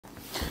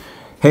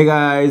Hey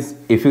guys,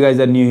 if you guys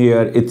are new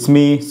here, it's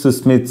me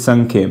Susmit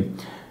Sankhe.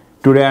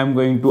 Today I'm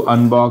going to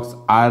unbox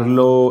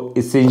Arlo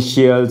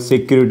Essential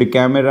Security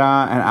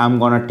Camera and I'm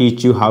gonna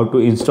teach you how to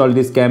install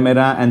this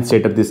camera and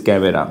set up this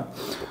camera.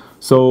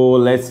 So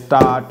let's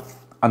start.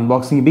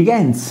 Unboxing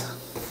begins.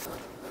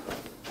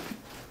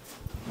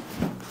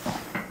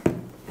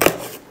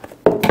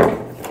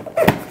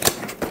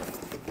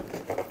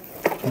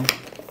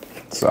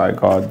 So I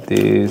got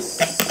this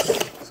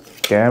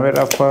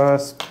camera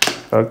first.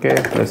 Okay,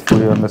 let's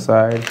put it on the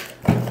side.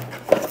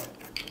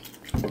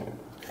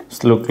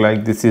 Just look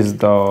like this is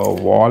the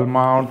wall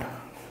mount,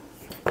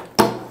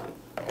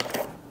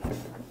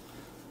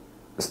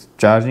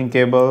 charging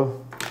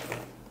cable,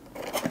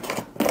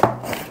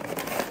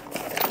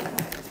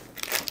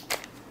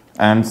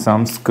 and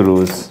some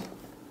screws.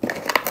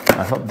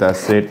 I hope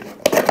that's it.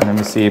 Let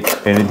me see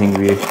if anything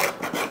we.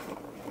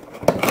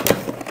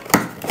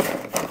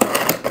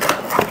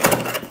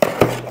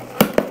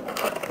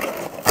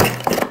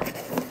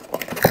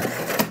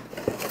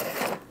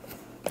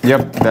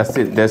 Yep, that's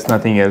it. There's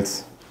nothing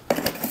else.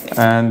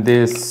 And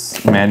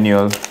this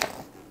manual.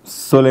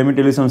 So let me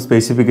tell you some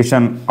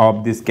specification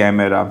of this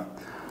camera.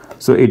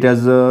 So it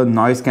has a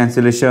noise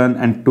cancellation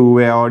and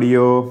two-way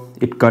audio.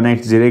 It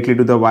connects directly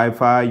to the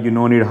Wi-Fi. You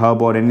don't need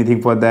hub or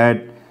anything for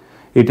that.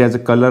 It has a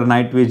color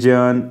night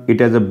vision. It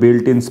has a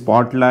built-in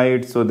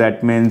spotlight. So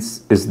that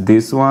means it's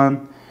this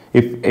one.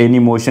 If any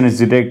motion is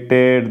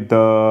detected,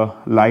 the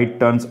light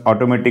turns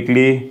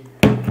automatically.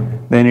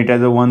 Then it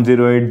has a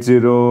 1080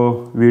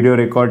 video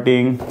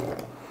recording.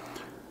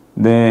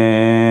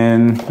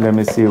 Then let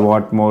me see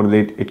what more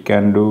it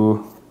can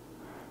do.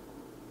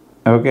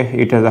 Okay,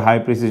 it has a high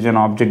precision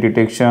object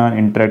detection,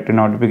 interactive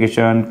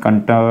notification,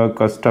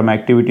 custom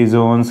activity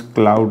zones,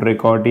 cloud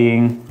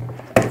recording.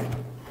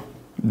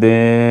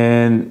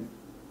 Then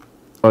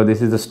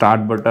this is the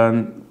start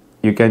button.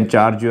 You can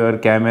charge your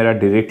camera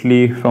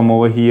directly from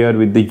over here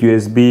with the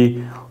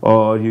USB,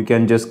 or you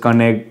can just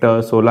connect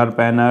a solar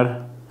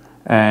panel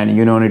and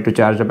you don't need to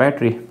charge the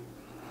battery.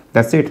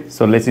 That's it.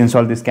 So let's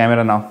install this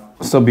camera now.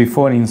 So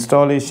before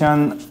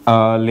installation,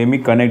 let me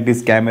connect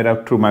this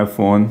camera through my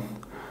phone.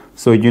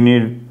 So you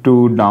need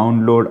to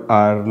download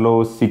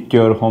Arlo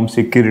Secure Home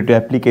Security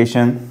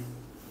application.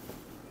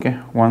 Okay,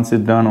 once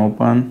it's done,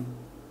 open.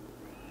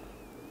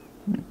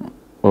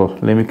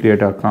 Let me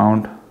create an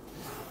account.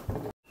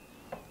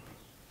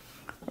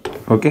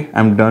 Okay,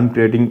 I'm done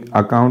creating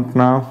account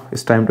now.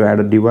 It's time to add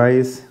a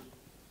device.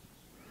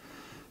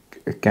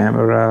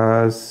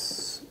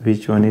 Cameras,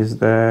 which one is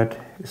that?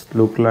 It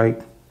look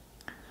like,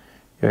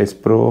 yeah, it's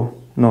Pro.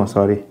 No,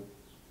 sorry,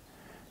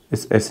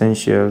 it's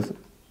Essentials.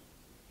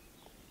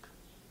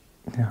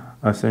 Yeah,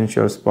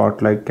 Essential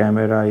Spotlight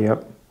camera.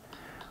 Yep.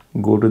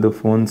 Go to the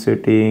phone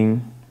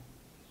setting.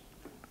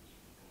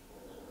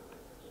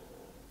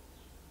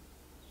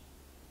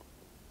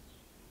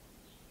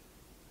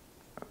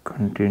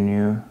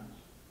 Continue.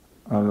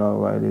 Allow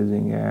while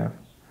using app.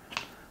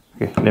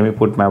 Okay, let me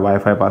put my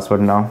Wi-Fi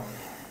password now.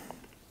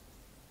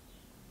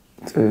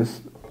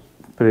 Just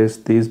press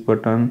this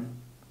button.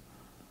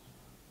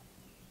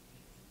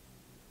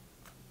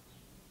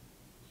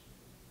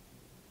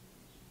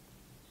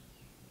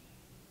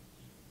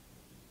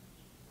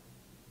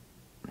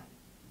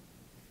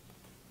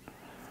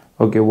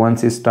 Okay,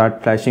 once it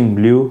start flashing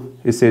blue,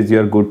 it says you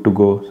are good to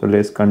go. So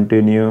let's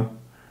continue.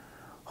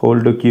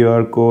 Hold the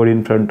QR code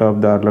in front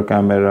of the Arlo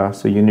camera.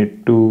 So you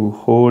need to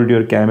hold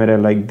your camera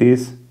like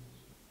this.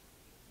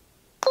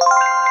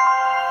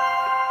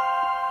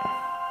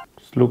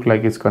 Look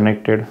like it's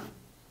connected.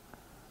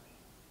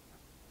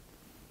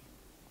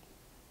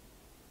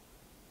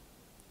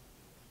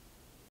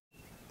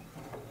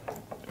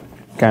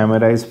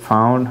 Camera is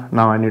found.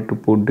 Now I need to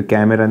put the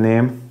camera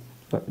name.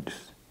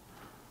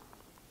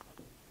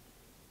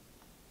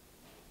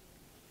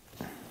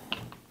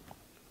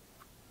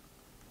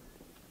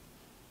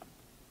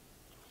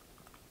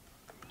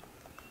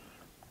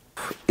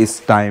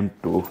 It's time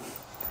to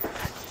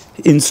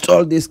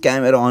install this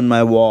camera on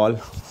my wall.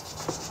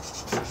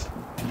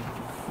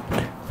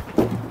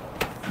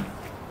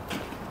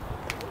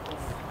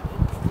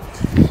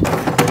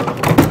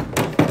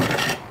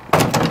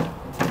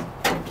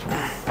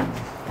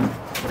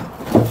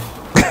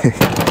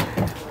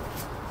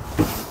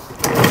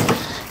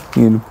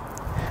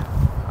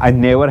 I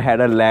never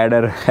had a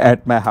ladder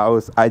at my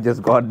house. I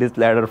just got this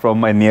ladder from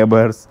my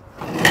neighbors.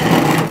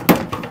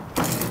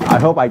 I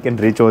hope I can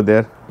reach over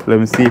there. Let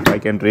me see if I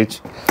can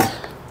reach.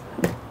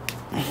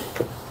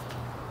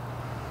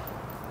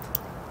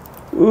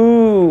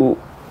 Ooh,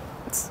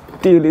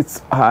 still it's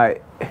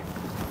high.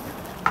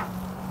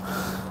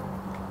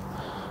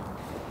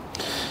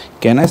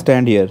 Can I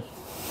stand here?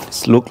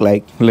 It's look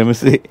like. Let me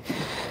see.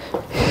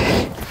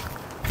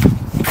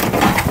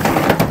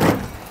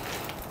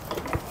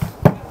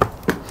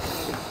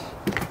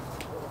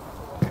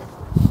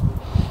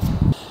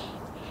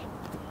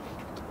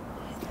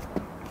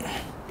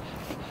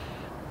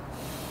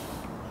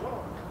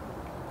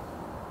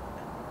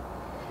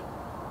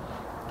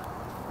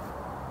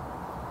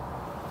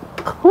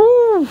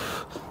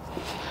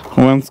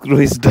 One screw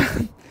is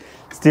done.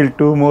 Still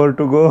two more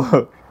to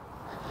go.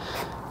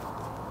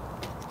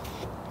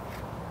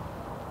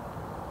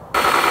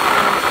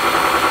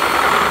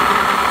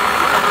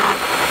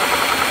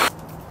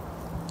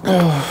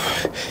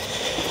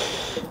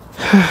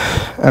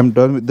 I'm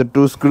done with the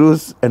two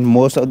screws, and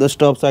most of the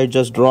stops I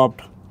just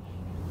dropped.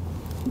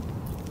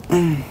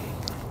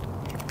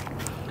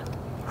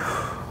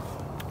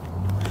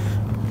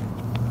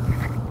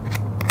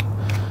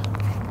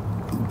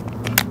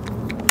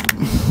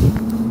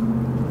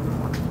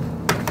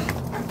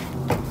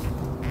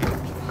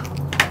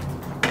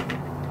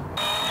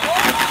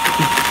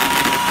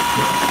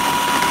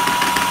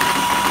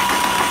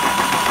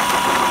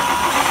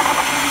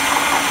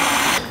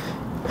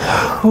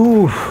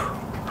 Whew.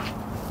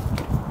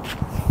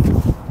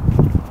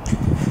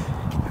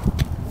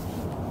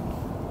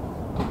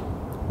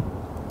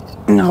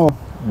 No,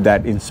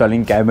 that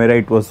installing camera,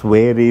 it was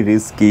very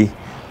risky.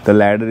 The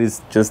ladder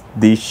is just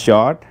this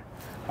short,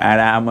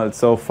 and I'm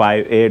also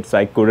 5'8", so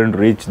I couldn't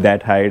reach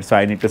that height, so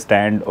I need to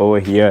stand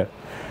over here.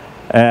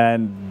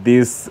 And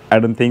this, I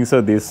don't think so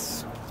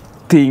this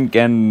thing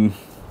can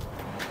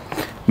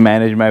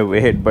manage my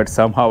weight, but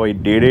somehow I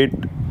did it.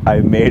 I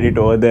made it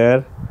over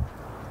there.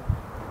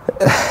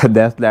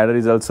 That ladder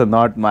is also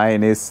not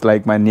mine, it's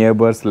like my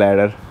neighbor's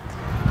ladder.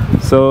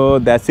 So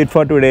that's it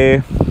for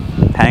today.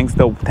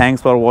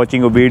 Thanks for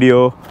watching a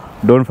video.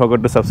 Don't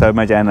forget to subscribe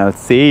my channel.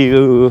 See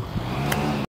you.